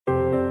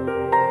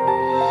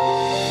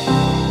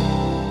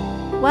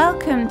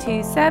Welcome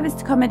to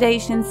Serviced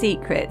Accommodation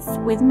Secrets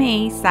with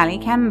me, Sally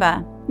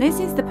Kember. This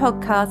is the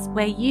podcast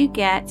where you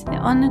get the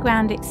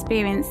on-the-ground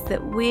experience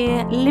that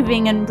we're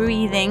living and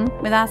breathing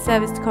with our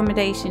serviced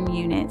accommodation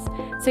units.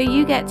 So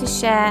you get to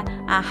share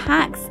our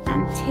hacks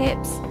and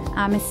tips,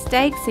 our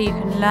mistakes, so you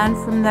can learn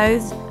from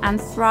those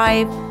and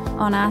thrive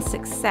on our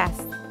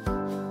success.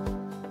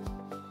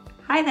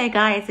 Hi there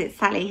guys, it's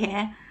Sally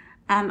here.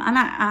 I'm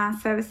at our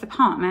serviced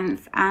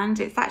apartments and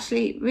it's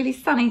actually really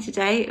sunny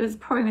today. It was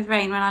pouring with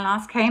rain when I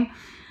last came.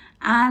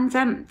 And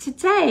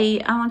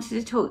today I wanted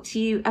to talk to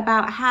you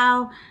about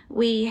how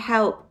we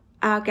help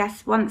our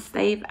guests once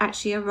they've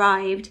actually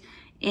arrived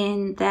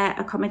in their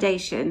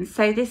accommodation.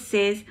 So this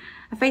is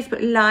a Facebook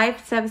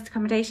Live Serviced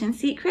Accommodation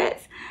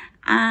Secrets,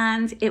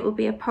 and it will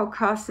be a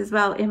podcast as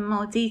well in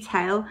more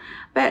detail.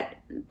 But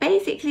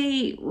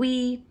basically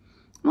we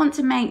want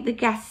to make the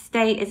guest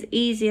stay as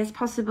easy as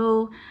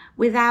possible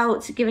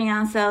without giving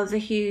ourselves a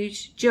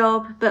huge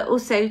job, but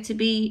also to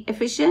be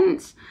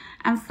efficient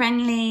and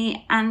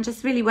friendly and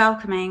just really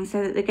welcoming,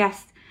 so that the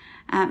guest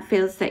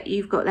feels that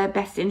you've got their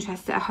best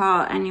interests at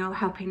heart and you're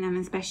helping them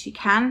as best you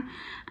can,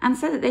 and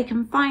so that they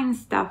can find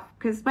stuff.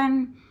 Because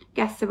when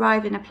guests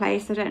arrive in a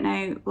place, I don't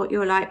know what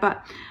you're like,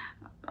 but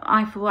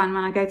I, for one,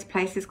 when I go to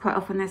places, quite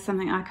often there's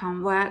something I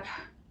can't work.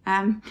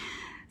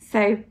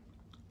 So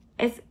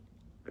it's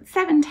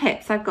 7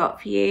 tips I've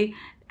got for you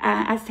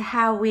as to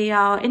how we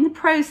are in the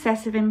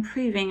process of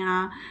improving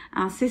our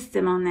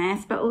system on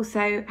this, but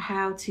also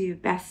how to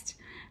best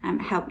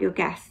help your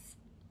guests.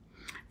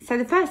 So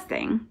the first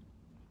thing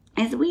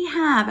is we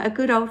have a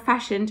good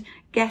old-fashioned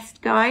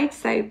guest guide,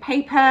 so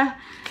paper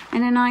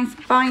in a nice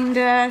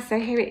binder. So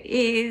here it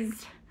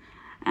is,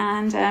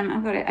 and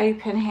I've got it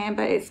open here,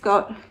 but it's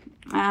got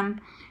a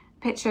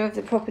picture of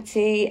the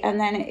property, and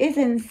then it is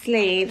in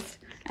sleeves,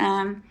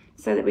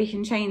 so that we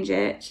can change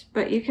it,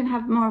 but you can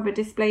have more of a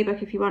display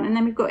book if you want. And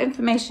then we've got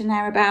information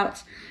there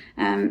about,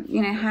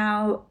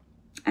 how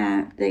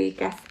the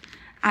guests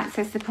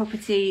access the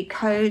property,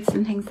 codes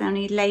and things they'll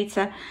need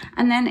later.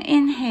 And then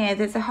in here,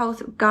 there's a whole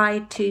sort of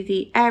guide to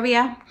the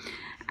area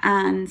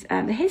and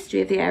the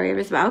history of the area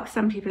as well, because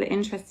some people are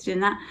interested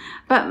in that.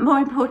 But more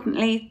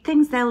importantly,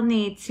 things they'll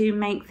need to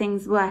make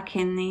things work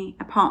in the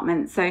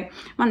apartment. So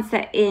once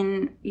they're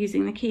in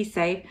using the key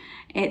safe,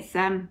 it's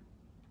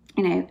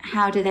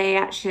how do they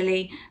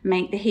actually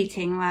make the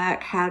heating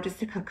work? How does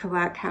the cooker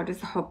work? How does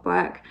the hob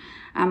work?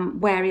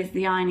 Where is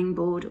the ironing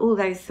board? All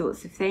those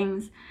sorts of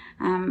things.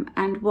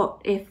 And what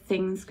if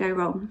things go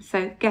wrong?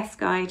 So guest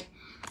guide,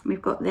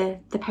 we've got the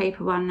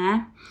paper one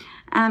there.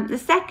 The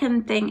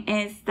second thing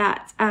is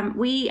that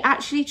we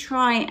actually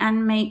try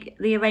and make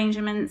the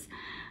arrangements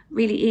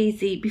really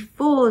easy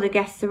before the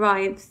guest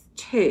arrives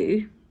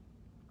too.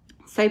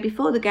 So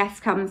before the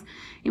guest comes,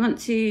 you want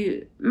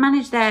to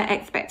manage their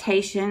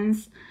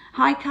expectations.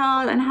 Hi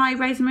Carl and hi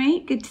Rosemary,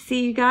 good to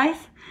see you guys.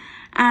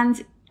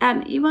 And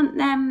you want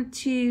them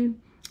to,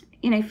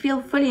 feel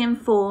fully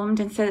informed,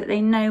 and so that they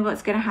know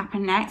what's going to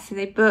happen next. So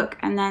they book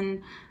and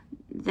then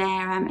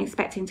they're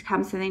expecting to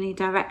come, so they need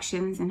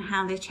directions and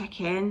how they check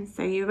in.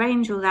 So you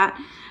arrange all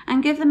that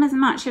and give them as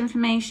much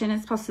information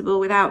as possible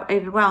without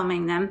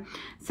overwhelming them,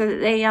 so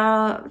that they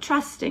are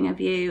trusting of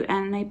you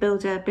and they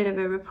build a bit of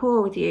a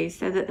rapport with you,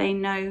 so that they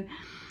know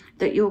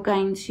that you're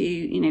going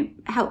to,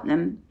 help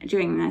them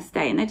during their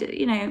stay. And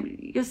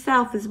they,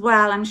 yourself as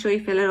well, I'm sure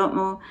you feel a lot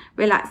more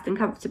relaxed and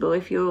comfortable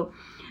if you're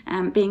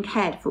being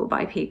cared for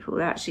by people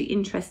that are actually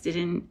interested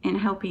in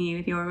helping you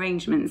with your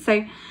arrangements.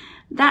 So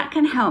that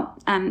can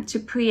help to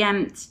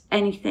preempt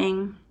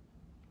anything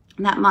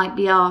that might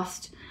be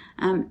asked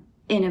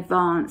in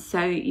advance.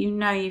 So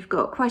you've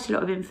got quite a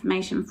lot of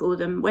information for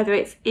them, whether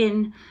it's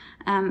in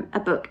a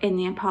book in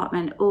the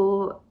apartment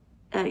or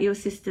your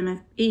system of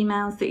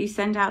emails that you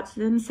send out to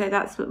them. So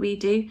that's what we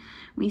do.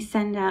 We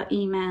send out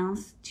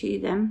emails to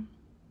them.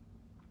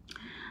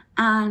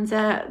 And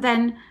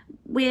then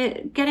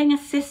we're getting a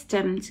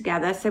system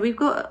together. So we've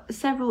got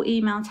several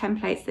email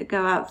templates that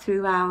go out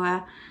through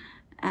our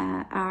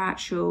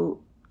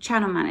actual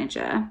channel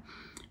manager,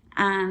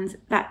 and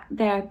that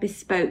they're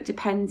bespoke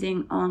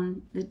depending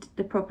on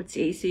the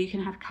property, so you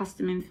can have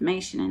custom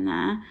information in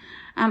there.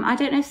 I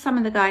don't know if some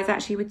of the guys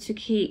actually would to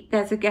keep,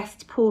 there's a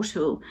guest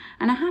portal,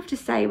 and I have to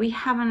say we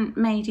haven't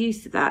made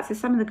use of that. So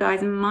some of the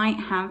guys might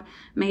have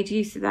made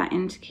use of that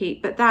in to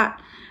keep, but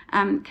that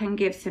can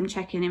give some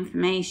check-in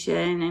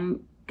information,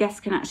 and guests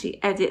can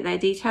actually edit their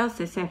details.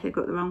 So say if they've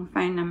got the wrong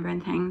phone number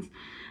and things,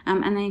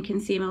 and then you can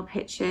see more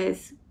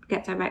pictures,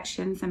 get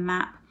directions and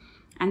map,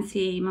 and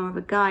see more of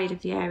a guide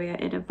of the area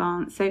in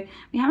advance. So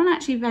we haven't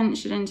actually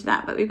ventured into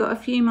that, but we've got a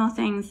few more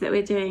things that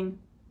we're doing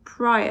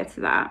prior to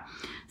that.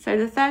 So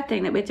the third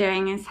thing that we're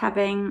doing is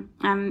having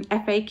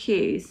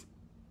FAQs.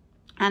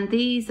 And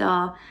these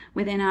are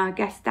within our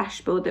guest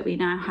dashboard that we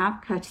now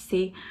have,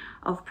 courtesy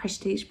of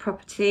Prestige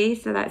Property.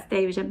 So that's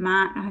David and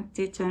Matt. I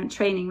did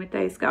training with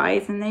those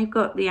guys, and they've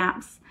got the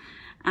apps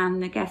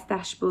and the guest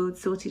dashboard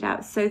sorted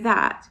out, so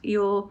that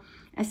your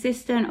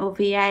assistant or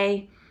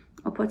VA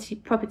or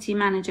property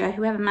manager,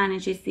 whoever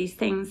manages these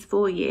things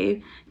for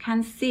you,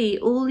 can see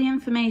all the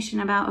information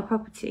about a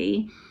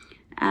property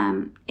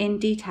in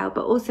detail,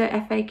 but also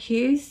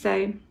FAQs.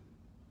 So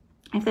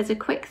if there's a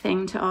quick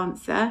thing to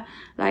answer,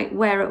 like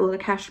where are all the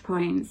cash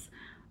points,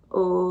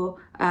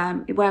 or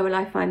where will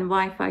I find the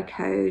Wi-Fi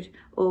code,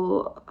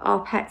 or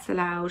are pets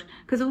allowed?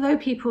 Because although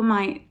people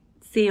might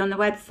see on the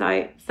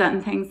website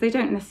certain things, they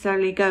don't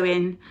necessarily go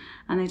in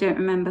and they don't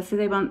remember, so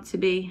they want to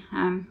be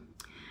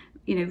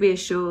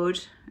reassured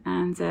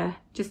and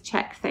just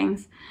check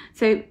things.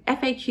 So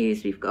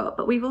FAQs we've got,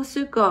 but we've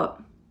also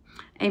got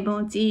a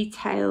more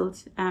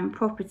detailed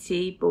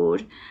property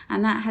board,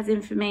 and that has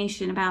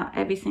information about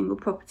every single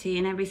property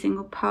and every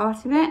single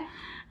part of it.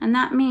 And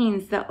that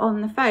means that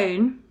on the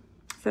phone,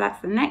 so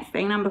that's the next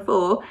thing, number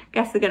 4,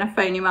 guests are going to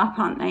phone you up,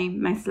 aren't they?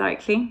 Most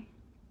likely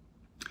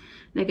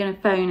they're going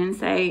to phone and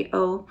say,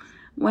 oh,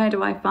 where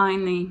do I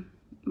find the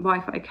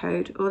Wi-Fi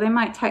code? Or they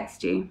might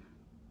text you.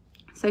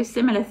 So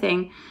similar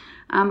thing,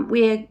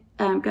 we're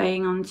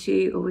going on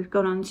to, or we've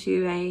gone on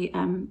to a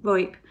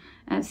VoIP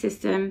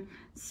system.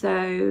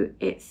 So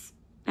it's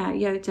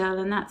Yodel,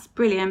 and that's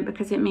brilliant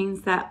because it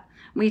means that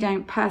we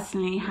don't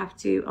personally have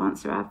to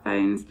answer our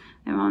phones.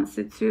 They're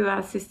answered through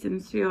our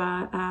systems, through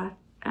our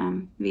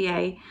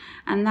VA,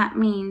 and that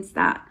means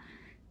that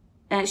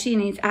she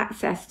needs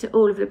access to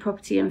all of the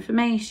property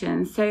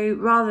information. So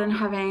rather than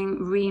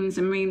having reams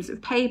and reams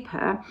of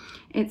paper,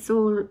 it's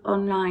all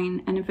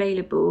online and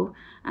available.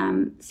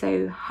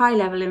 So high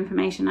level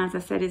information, as I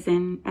said, is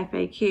in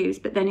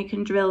FAQs, but then you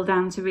can drill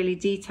down to really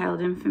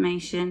detailed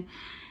information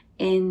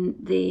in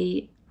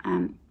the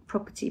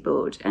property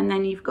board. And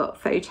then you've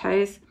got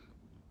photos.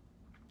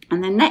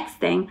 And the next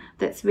thing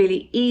that's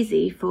really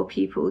easy for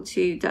people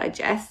to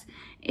digest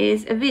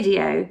is a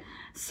video.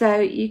 So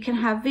you can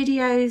have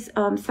videos.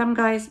 Some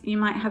guys, you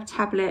might have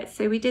tablets.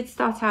 So we did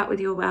start out with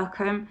You're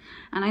Welcome,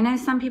 and I know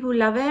some people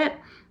love it,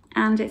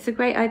 and it's a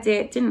great idea.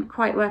 It didn't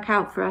quite work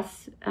out for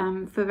us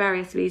for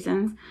various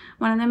reasons.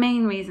 One of the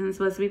main reasons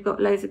was we've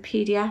got loads of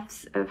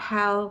PDFs of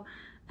how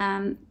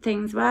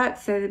things work.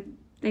 So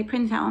they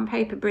print out on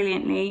paper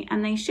brilliantly,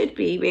 and they should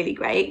be really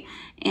great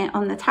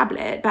on the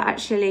tablet. But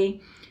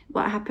actually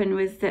what happened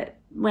was that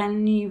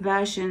when new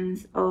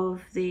versions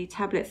of the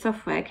tablet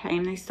software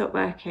came, they stopped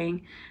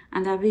working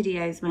and our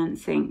videos weren't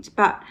synced.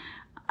 But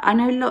I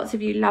know lots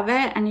of you love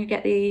it and you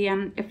get the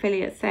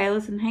affiliate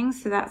sales and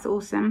things, so that's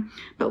awesome.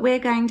 But we're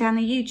going down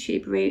the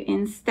YouTube route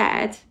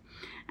instead.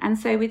 And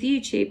so with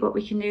YouTube, what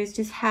we can do is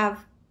just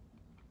have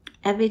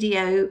a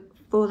video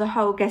for the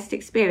whole guest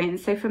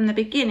experience. So from the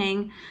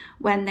beginning,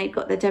 when they've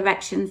got the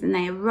directions and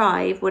they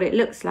arrive, what it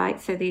looks like,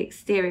 so the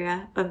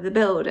exterior of the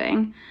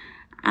building,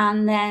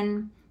 and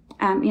then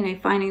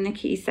finding the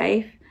key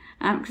safe,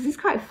 because it's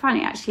quite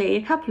funny actually.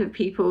 A couple of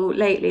people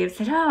lately have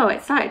said, oh,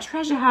 it's like a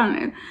treasure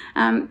hunt,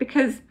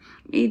 because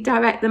you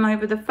direct them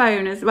over the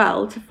phone as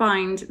well to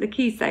find the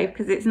key safe,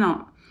 because it's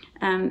not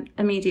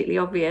immediately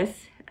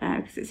obvious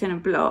because it's in a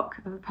block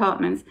of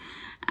apartments.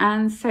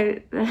 And so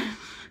they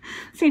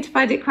seem to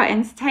find it quite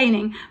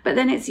entertaining. But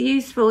then it's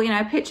useful,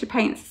 a picture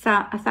paints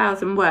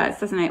 1,000 words,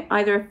 doesn't it?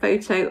 Either a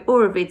photo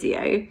or a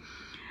video.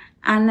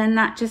 And then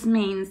that just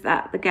means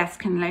that the guests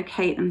can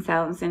locate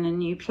themselves in a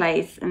new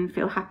place and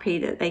feel happy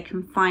that they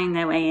can find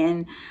their way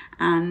in.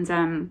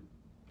 And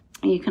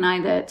you can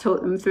either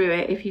talk them through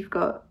it if you've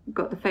got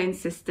the phone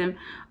system,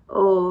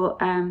 or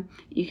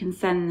you can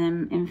send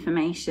them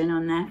information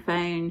on their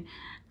phone.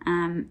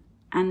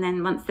 And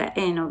then once they're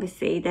in,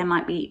 obviously, there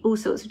might be all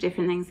sorts of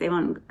different things they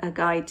want a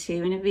guide to.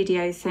 And a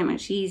video is so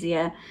much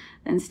easier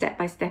than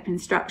step-by-step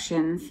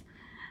instructions.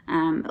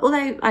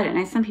 Although, I don't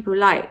know, some people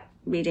like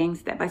reading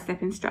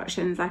step-by-step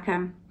instructions, like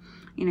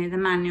the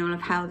manual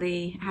of how to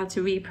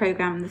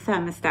reprogram the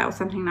thermostat or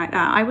something like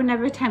that. I would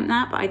never attempt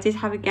that, but I did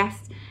have a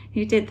guest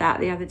who did that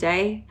the other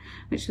day,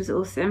 which was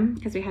awesome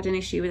because we had an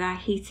issue with our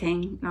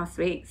heating last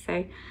week.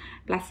 So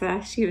bless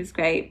her, she was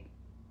great.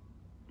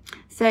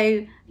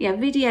 So yeah,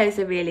 videos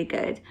are really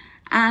good.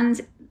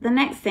 And the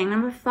next thing,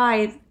 number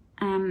 5,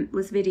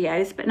 was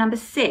videos. But number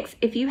 6,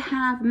 if you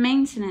have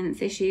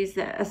maintenance issues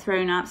that are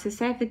thrown up, so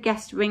say if the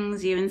guest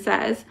rings you and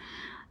says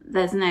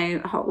there's no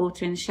hot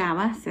water in the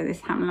shower, so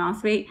this happened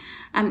last week,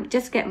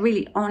 just get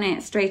really on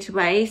it straight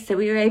away. So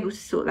we were able to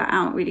sort that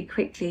out really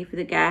quickly for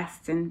the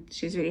guest, and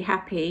she was really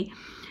happy.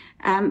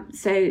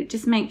 So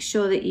just make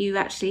sure that you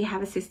actually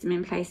have a system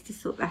in place to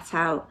sort that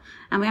out.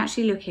 And we're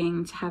actually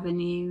looking to have a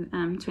new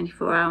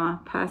 24-hour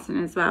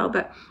person as well.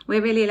 But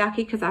we're really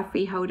lucky because our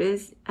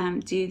freeholders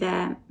do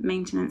their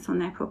maintenance on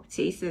their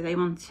property, so they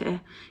want to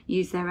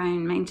use their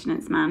own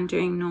maintenance man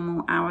during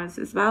normal hours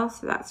as well.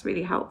 So that's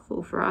really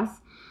helpful for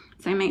us.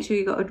 So make sure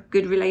you've got a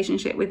good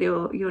relationship with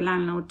your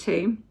landlord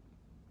too.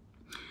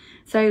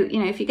 So,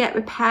 if you get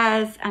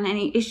repairs and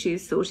any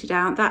issues sorted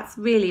out, that's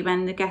really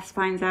when the guest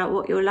finds out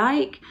what you're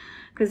like.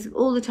 Because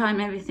all the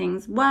time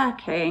everything's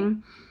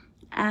working,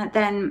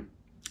 then,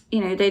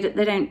 they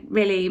don't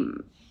really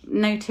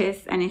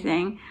notice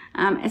anything,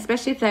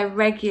 especially if they're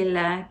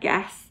regular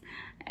guests.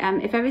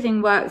 if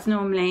everything works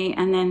normally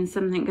and then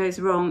something goes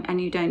wrong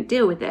and you don't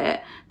deal with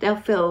it, they'll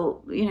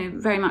feel,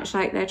 very much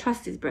like their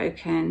trust is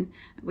broken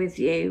with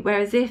you.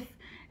 Whereas if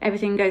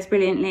everything goes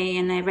brilliantly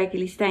and they're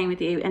regularly staying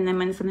with you, and then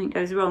when something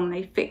goes wrong,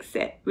 they fix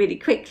it really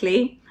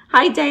quickly.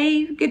 Hi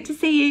Dave, good to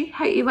see you.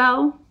 Hope you're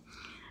well.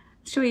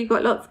 Sure you've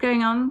got lots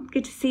going on.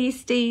 Good to see you,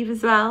 Steve,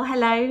 as well.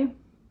 Hello.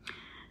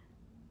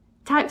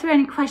 Type through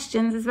any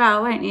questions as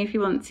well, won't you, if you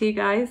want to,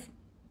 guys.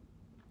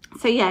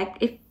 So yeah,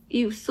 if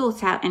you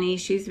sort out any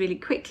issues really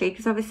quickly,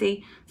 because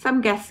obviously some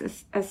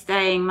guests are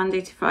staying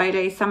Monday to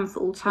Friday, some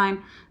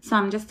full-time,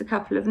 some just a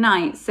couple of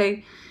nights. So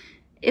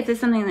if there's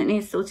something that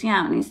needs sorting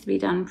out, it needs to be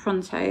done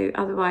pronto,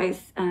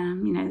 otherwise,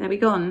 they'll be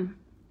gone.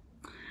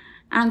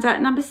 And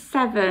number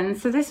 7,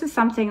 so this was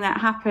something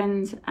that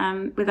happened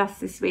with us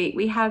this week.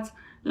 We had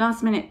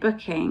last minute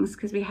bookings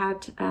because we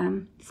had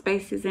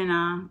spaces in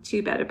our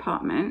 2-bed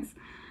apartments,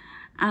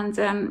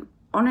 and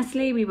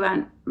honestly, we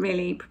weren't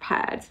really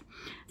prepared.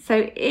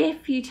 So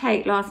if you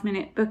take last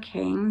minute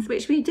bookings,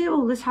 which we do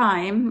all the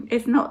time,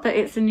 it's not that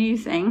it's a new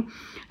thing,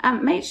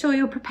 make sure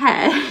you're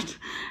prepared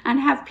and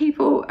have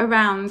people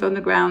around on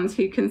the ground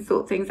who can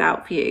sort things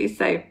out for you.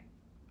 So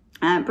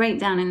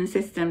breakdown in the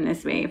system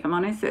this week, if I'm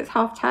honest, so it's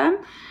half term.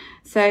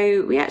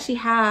 So we actually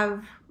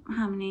have,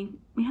 how many?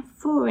 We have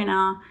 4 in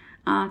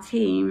our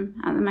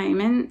team at the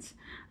moment.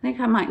 I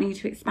think I might need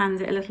to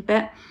expand it a little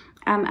bit.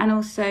 And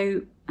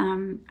also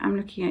I'm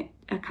looking at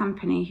a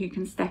company who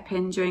can step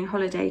in during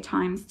holiday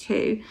times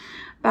too.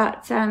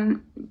 But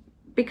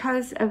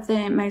because of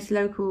the most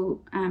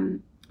local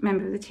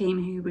member of the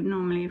team who would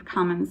normally have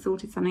come and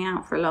sorted something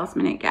out for a last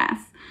minute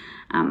guest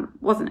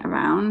wasn't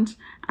around,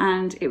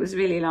 and it was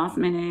really last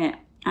minute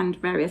and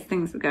various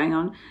things were going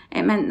on,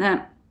 it meant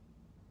that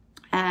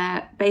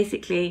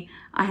basically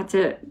I had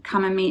to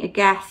come and meet a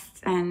guest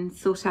and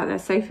sort out their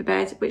sofa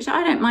bed, which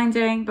I don't mind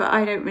doing, but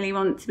I don't really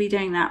want to be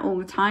doing that all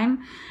the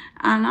time.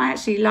 And I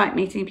actually like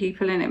meeting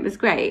people, and it was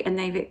great, and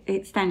they've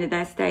extended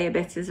their stay a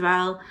bit as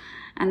well,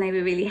 and they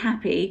were really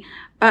happy.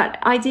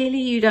 But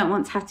ideally you don't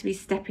want to have to be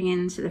stepping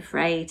into the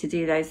fray to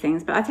do those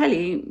things. But I tell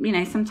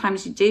you,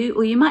 sometimes you do,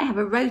 or you might have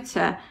a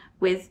rota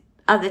with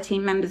other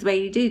team members where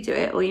you do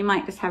it, or you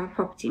might just have a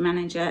property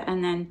manager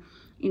and then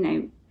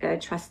a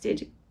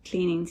trusted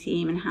cleaning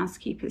team and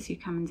housekeepers who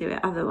come and do it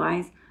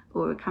otherwise,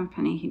 or a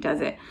company who does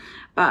it.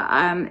 But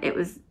it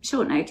was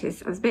short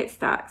notice. I was a bit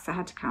stuck, so I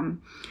had to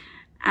come,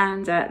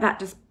 and that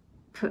just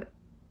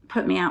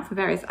put me out for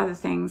various other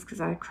things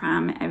because I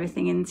cram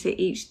everything into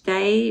each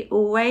day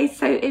always.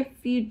 So if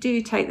you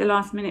do take the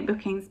last minute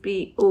bookings,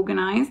 be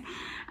organised.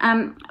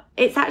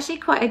 It's actually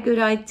quite a good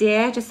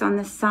idea, just on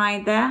the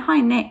side there, hi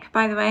Nick,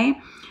 by the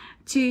way,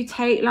 to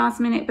take last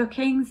minute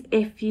bookings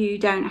if you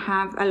don't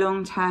have a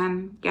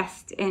long-term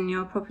guest in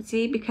your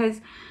property,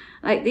 because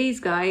like these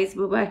guys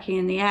were working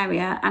in the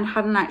area and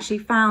hadn't actually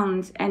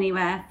found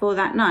anywhere for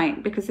that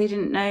night because they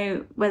didn't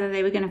know whether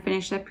they were going to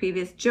finish their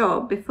previous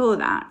job before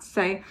that.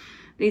 So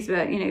these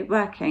were,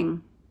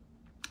 working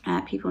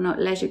people, not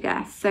leisure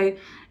guests. So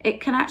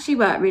it can actually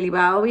work really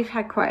well. We've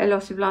had quite a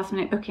lot of last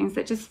minute bookings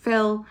that just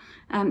fill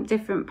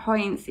different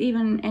points,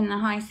 even in the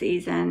high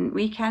season,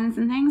 weekends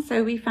and things.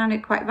 So we found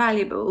it quite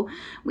valuable.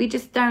 We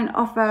just don't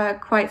offer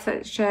quite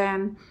such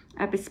a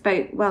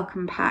bespoke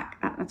welcome pack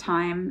at the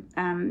time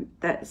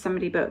that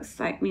somebody books,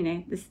 like,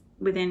 this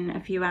within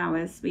a few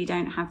hours. We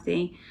don't have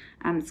the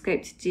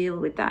scope to deal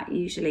with that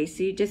usually.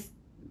 So you just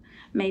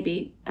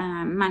maybe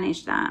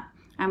manage that.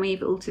 And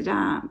we've altered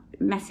our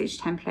message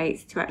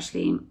templates to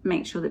actually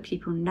make sure that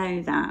people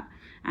know that,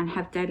 and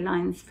have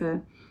deadlines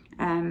for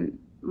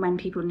when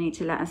people need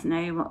to let us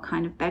know what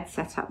kind of bed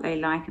setup they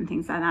like and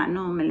things like that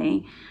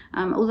normally.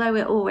 Although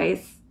we're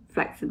always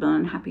flexible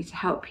and happy to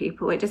help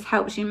people, it just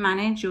helps you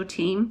manage your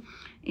team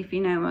if you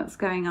know what's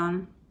going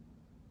on.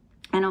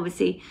 And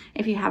obviously,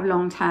 if you have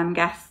long-term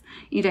guests,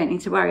 you don't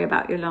need to worry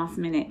about your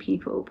last-minute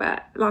people,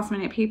 but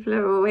last-minute people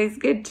are always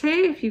good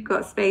too if you've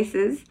got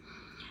spaces.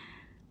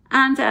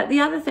 And the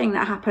other thing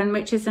that happened,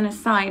 which is an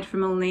aside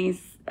from all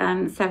these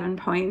 7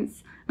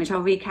 points, which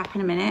I'll recap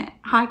in a minute.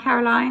 Hi,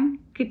 Caroline.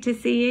 Good to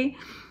see you.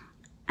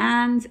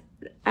 And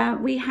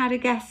we had a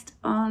guest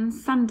on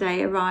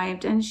Sunday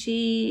arrived, and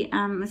she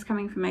was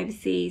coming from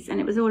overseas,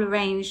 and it was all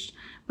arranged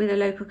with a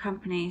local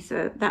company.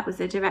 So that was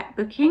a direct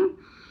booking.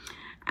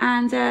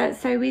 And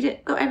so we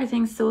got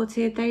everything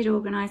sorted. They'd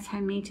organised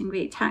her meet and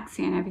greet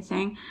taxi and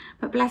everything.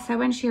 But bless her,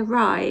 when she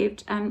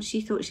arrived,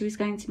 she thought she was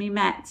going to be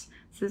met.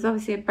 So there's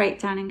obviously a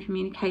breakdown in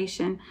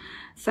communication.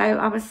 So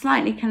I was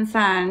slightly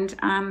concerned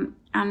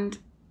and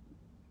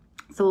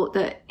thought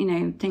that,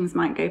 things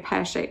might go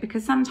pear-shaped,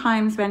 because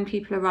sometimes when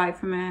people arrive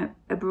from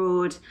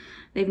abroad,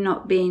 they've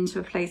not been to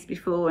a place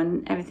before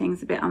and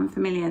everything's a bit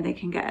unfamiliar, they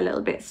can get a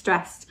little bit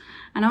stressed.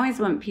 And I always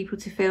want people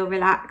to feel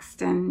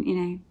relaxed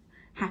and,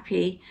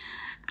 happy.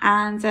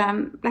 And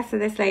bless her,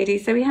 this lady.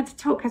 So we had to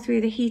talk her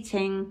through the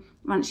heating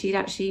once she'd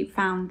actually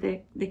found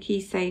the key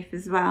safe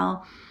as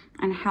well,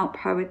 and help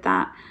her with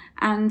that.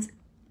 And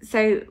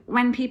so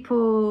when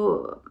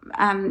people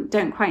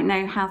don't quite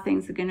know how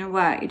things are going to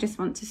work, you just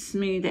want to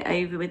smooth it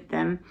over with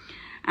them.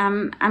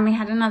 And we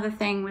had another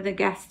thing with a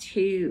guest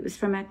who was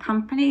from a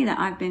company that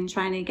I've been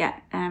trying to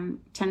get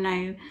to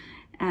know.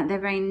 They're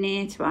very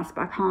near to us,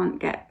 but I can't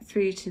get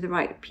through to the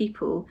right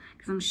people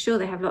because I'm sure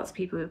they have lots of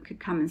people who could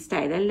come and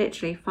stay. They're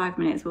literally 5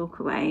 minutes walk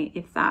away,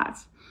 if that.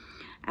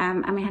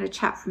 And we had a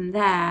chat from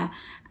there,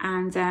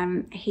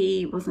 and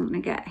he wasn't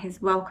going to get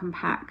his welcome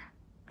pack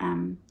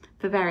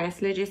for various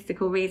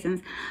logistical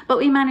reasons, but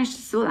we managed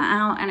to sort that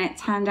out, and it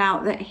turned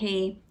out that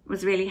he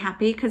was really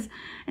happy because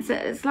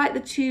it's like the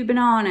 2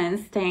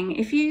 bananas thing.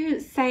 If you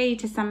say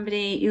to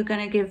somebody you're going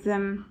to give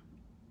them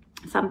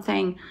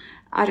something,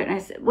 I don't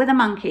know, with a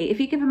monkey, if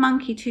you give a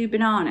monkey 2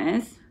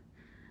 bananas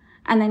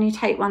and then you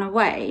take one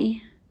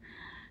away,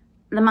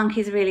 the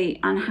monkey's really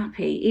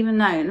unhappy, even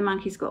though the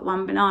monkey's got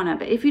 1 banana.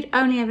 But if you'd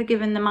only ever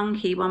given the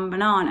monkey 1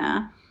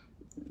 banana,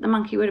 the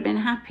monkey would have been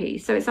happy.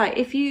 So it's like,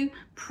 if you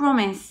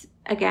promise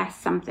a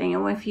guest something,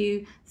 or if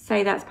you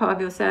say that's part of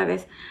your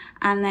service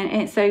and then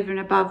it's over and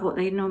above what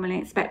they normally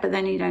expect, but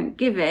then you don't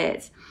give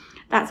it,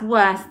 that's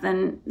worse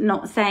than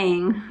not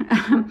saying,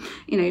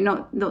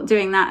 not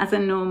doing that as a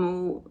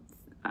normal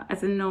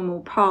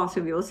part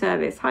of your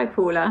service. Hi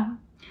Paula,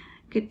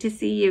 good to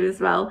see you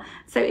as well.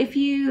 So if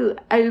you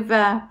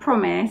over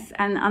promise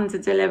and under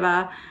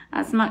deliver,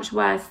 that's much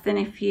worse than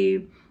if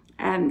you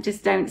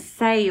just don't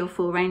say your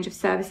full range of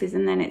services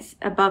and then it's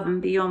above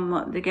and beyond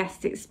what the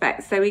guest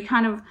expects. So we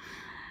kind of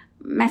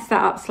messed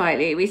that up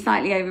slightly. We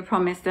slightly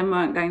overpromised and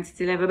weren't going to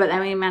deliver, but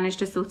then we managed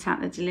to sort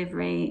out the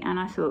delivery, and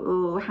I thought,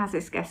 oh, how's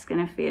this guest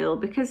going to feel?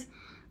 Because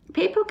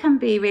people can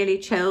be really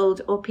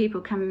chilled, or people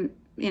can,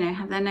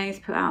 have their nose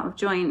put out of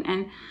joint.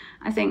 And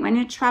I think when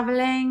you're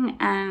traveling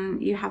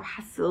and you have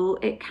hassle,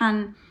 it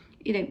can,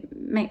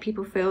 make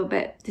people feel a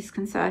bit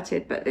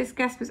disconcerted. But this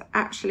guest was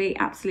actually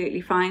absolutely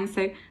fine.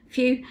 So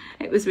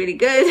it was really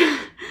good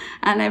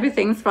and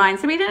everything's fine.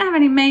 So we didn't have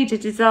any major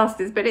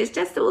disasters, but it's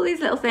just all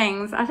these little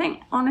things. I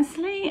think,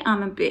 honestly,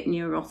 I'm a bit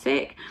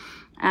neurotic.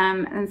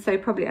 And so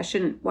probably I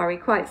shouldn't worry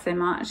quite so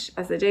much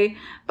as I do.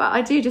 But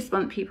I do just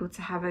want people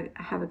to have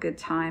a good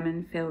time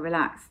and feel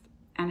relaxed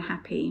and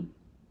happy.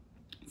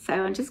 So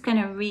I'm just going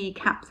to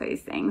recap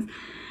those things.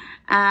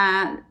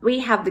 We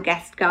have the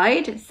guest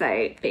guide,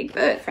 so big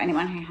book for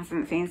anyone who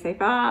hasn't seen so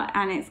far,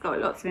 and it's got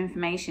lots of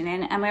information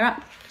in, and we're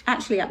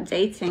actually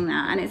updating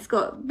that, and it's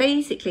got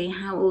basically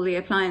how all the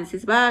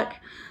appliances work.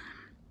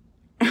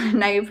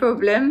 No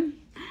problem,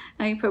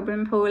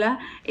 Paula.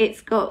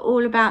 It's got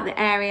all about the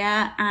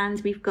area,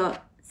 and we've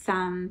got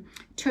some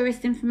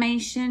tourist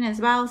information as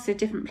well, so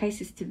different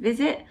places to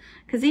visit,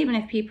 because even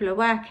if people are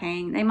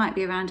working, they might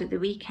be around at the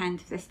weekend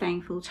if they're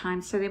staying full time,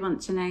 so they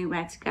want to know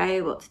where to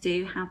go, what to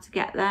do, how to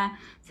get there.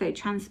 So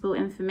transport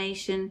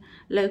information,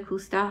 local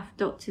stuff,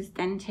 doctors,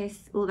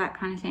 dentists, all that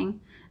kind of thing.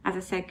 As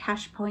I said,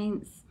 cash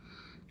points,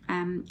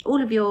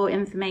 all of your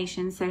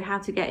information, so how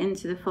to get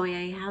into the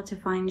foyer, how to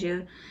find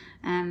your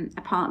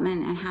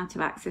apartment and how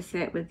to access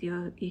it with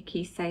your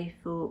key safe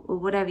or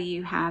whatever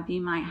you have.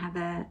 You might have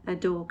a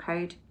door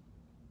code.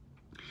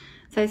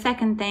 So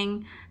second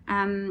thing,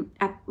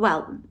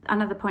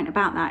 another point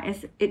about that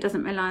is it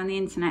doesn't rely on the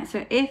internet.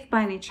 So if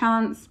by any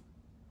chance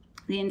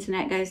the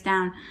internet goes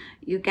down,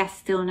 your guests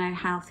still know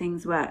how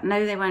things work.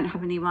 No, they won't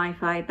have any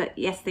Wi-Fi, but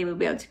yes, they will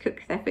be able to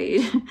cook their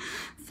food.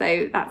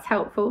 So that's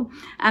helpful.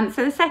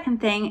 So the second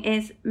thing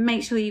is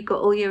make sure you've got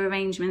all your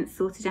arrangements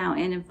sorted out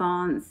in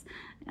advance.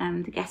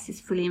 The guest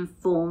is fully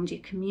informed,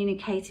 you've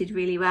communicated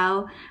really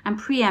well, and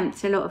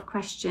preempt a lot of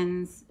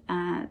questions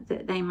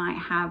that they might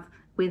have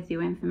with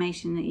your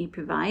information that you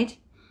provide.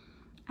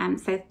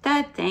 So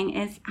third thing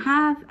is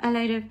have a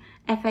load of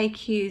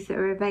FAQs that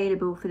are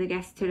available for the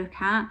guests to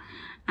look at,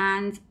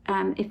 and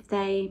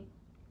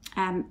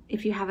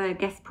if you have a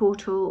guest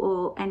portal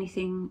or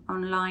anything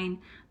online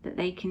that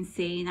they can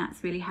see,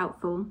 that's really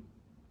helpful.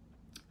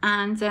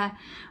 And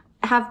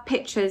have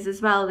pictures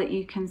as well that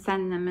you can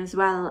send them, as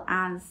well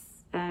as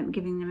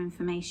giving them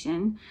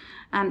information.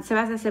 So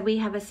as I said, we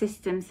have a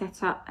system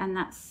set up, and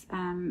that's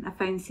a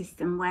phone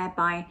system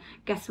whereby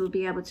guests will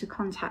be able to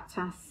contact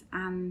us,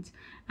 and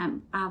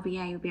our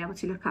VA will be able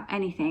to look up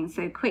anything.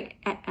 So quick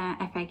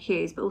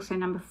FAQs, but also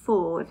number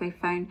 4, if they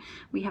phone,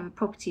 we have a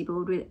property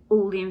board with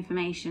all the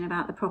information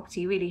about the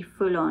property, really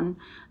full on.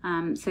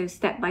 So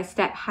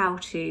step-by-step how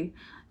to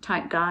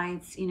type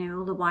guides,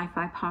 all the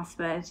Wi-Fi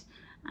password,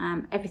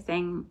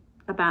 everything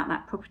about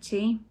that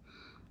property.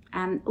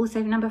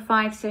 Also number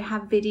 5, so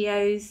have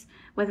videos,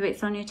 whether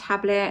it's on your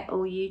tablet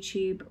or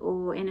YouTube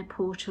or in a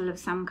portal of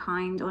some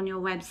kind on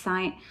your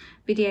website.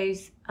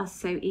 Videos are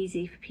so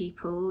easy for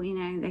people,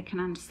 they can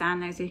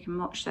understand those, they can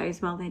watch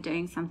those while they're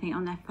doing something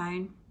on their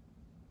phone.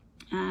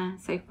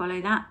 So follow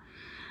that.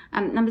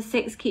 Number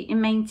 6, keep your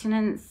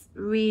maintenance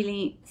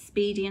really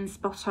speedy and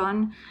spot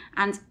on.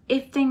 And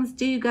if things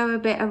do go a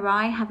bit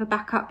awry, have a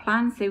backup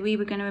plan. So we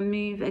were going to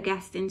move a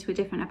guest into a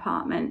different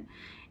apartment,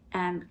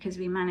 because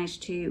we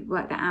managed to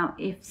work that out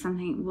if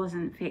something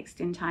wasn't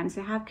fixed in time.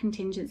 So have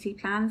contingency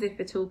plans if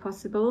at all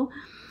possible.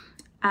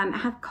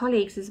 Have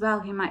colleagues as well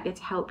who might be able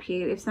to help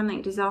you if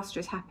something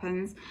disastrous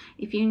happens.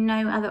 If you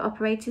know other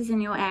operators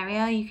in your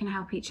area, you can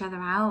help each other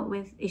out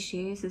with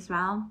issues as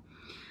well.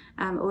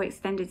 or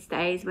extended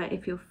stays where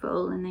if you're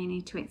full and they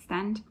need to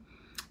extend.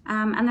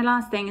 And the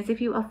last thing is,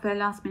 if you offer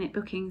last minute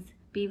bookings,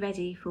 be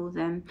ready for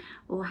them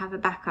or have a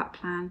backup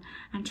plan,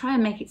 and try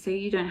and make it so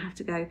you don't have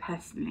to go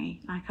personally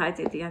like I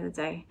did the other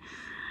day.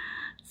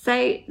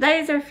 So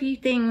those are a few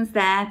things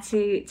there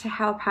to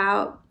help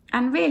out.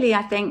 And really,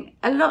 I think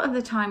a lot of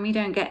the time we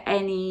don't get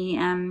any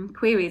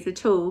queries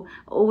at all,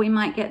 or we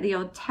might get the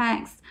odd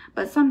text,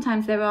 but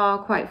sometimes there are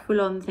quite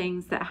full-on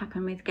things that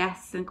happen with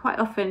guests, and quite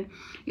often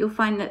you'll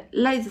find that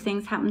loads of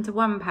things happen to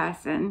one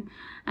person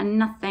and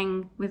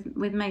nothing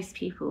with most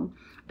people.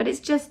 But it's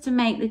just to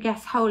make the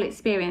guest's whole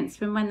experience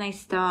from when they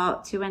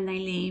start to when they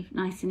leave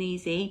nice and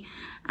easy,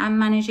 and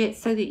manage it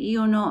so that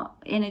you're not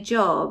in a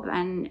job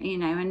and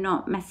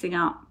not messing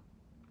up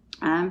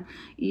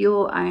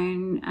your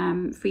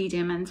own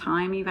freedom and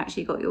time. You've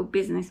actually got your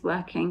business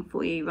working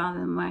for you rather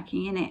than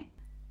working in it.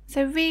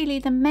 So really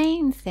the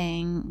main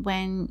thing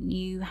when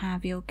you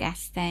have your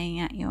guests staying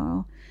at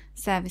your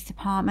service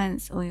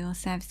apartments or your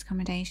service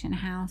accommodation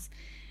house,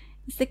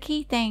 the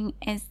key thing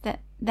is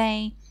that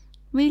they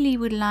really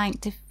would like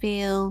to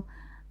feel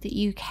that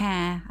you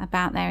care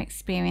about their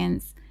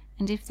experience,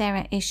 and if there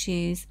are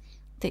issues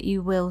that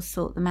you will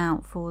sort them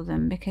out for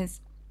them. Because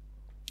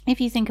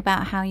if you think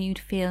about how you'd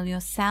feel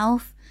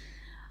yourself,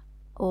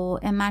 or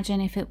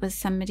imagine if it was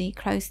somebody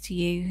close to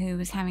you who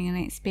was having an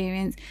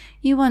experience,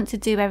 you want to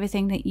do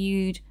everything that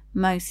you'd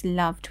most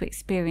love to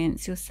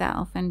experience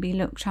yourself and be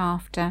looked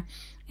after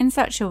in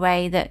such a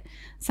way that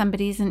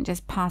somebody isn't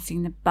just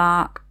passing the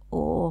buck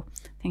or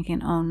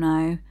thinking, oh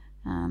no,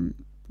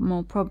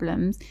 more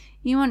problems.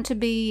 You want to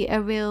be a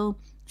real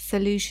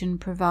solution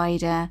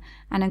provider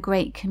and a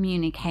great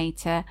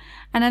communicator,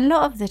 and a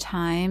lot of the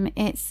time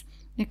it's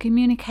the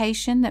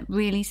communication that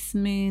really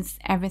smooths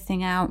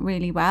everything out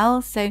really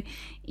well. So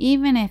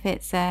even if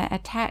it's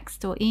a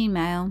text or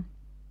email,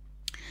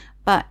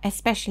 but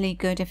especially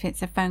good if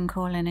it's a phone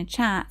call and a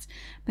chat,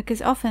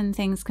 because often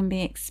things can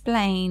be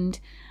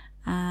explained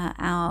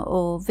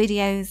or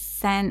videos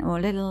sent, or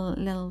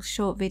little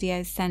short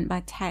videos sent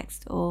by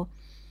text or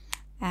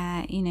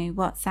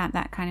WhatsApp,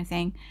 that kind of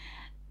thing.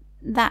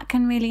 That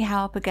can really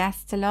help a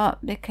guest a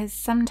lot, because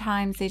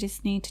sometimes they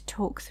just need to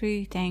talk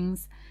through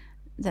things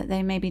that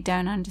they maybe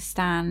don't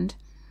understand.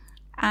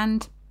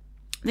 And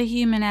the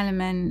human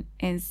element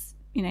is,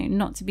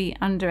 not to be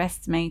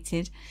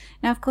underestimated.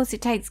 Now, of course,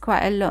 it takes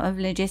quite a lot of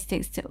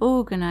logistics to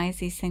organise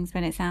these things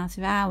when it's out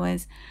of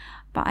hours,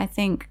 but I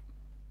think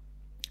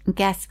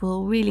guests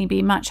will really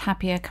be much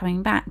happier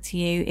coming back to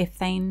you if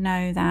they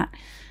know that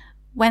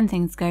when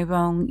things go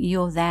wrong,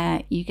 you're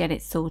there, you get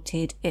it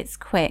sorted, it's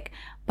quick,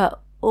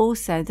 but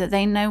also that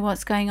they know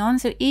what's going on.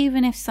 So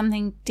even if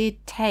something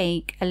did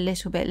take a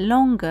little bit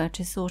longer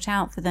to sort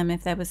out for them,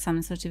 if there was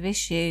some sort of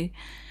issue,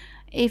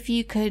 if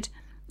you could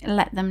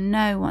let them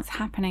know what's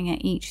happening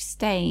at each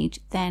stage,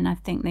 then I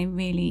think they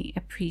really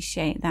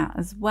appreciate that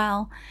as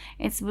well.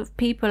 It's if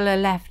people are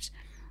left,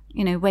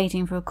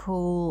 waiting for a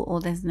call, or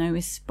there's no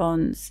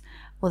response,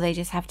 or they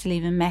just have to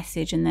leave a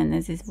message and then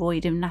there's this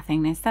void of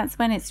nothingness. That's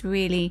when it's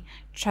really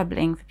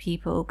troubling for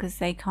people, because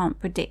they can't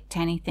predict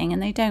anything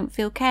and they don't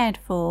feel cared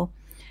for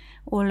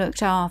or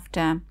looked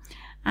after.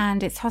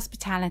 And it's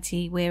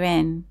hospitality we're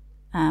in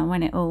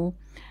when it all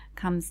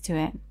comes to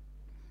it.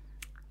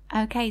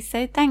 Okay,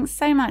 so thanks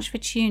so much for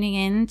tuning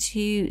in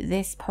to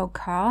this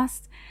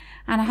podcast,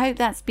 and I hope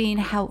that's been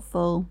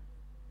helpful.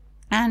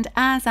 And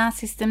as our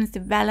systems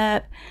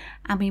develop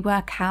and we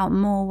work out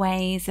more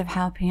ways of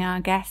helping our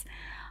guests,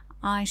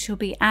 I shall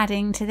be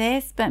adding to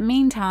this. But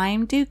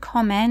meantime, do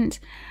comment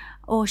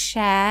or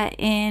share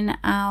in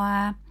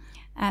our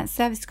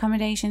Service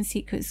Accommodation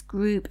Secrets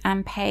group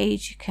and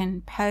page. You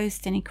can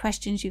post any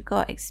questions you've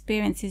got,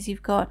 experiences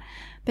you've got.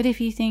 But if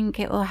you think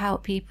it will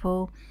help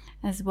people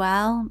as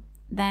well,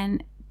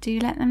 then do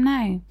let them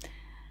know.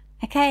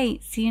 Okay,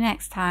 see you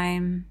next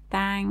time.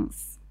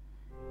 Thanks.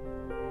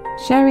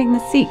 Sharing the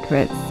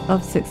secrets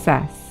of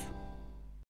success.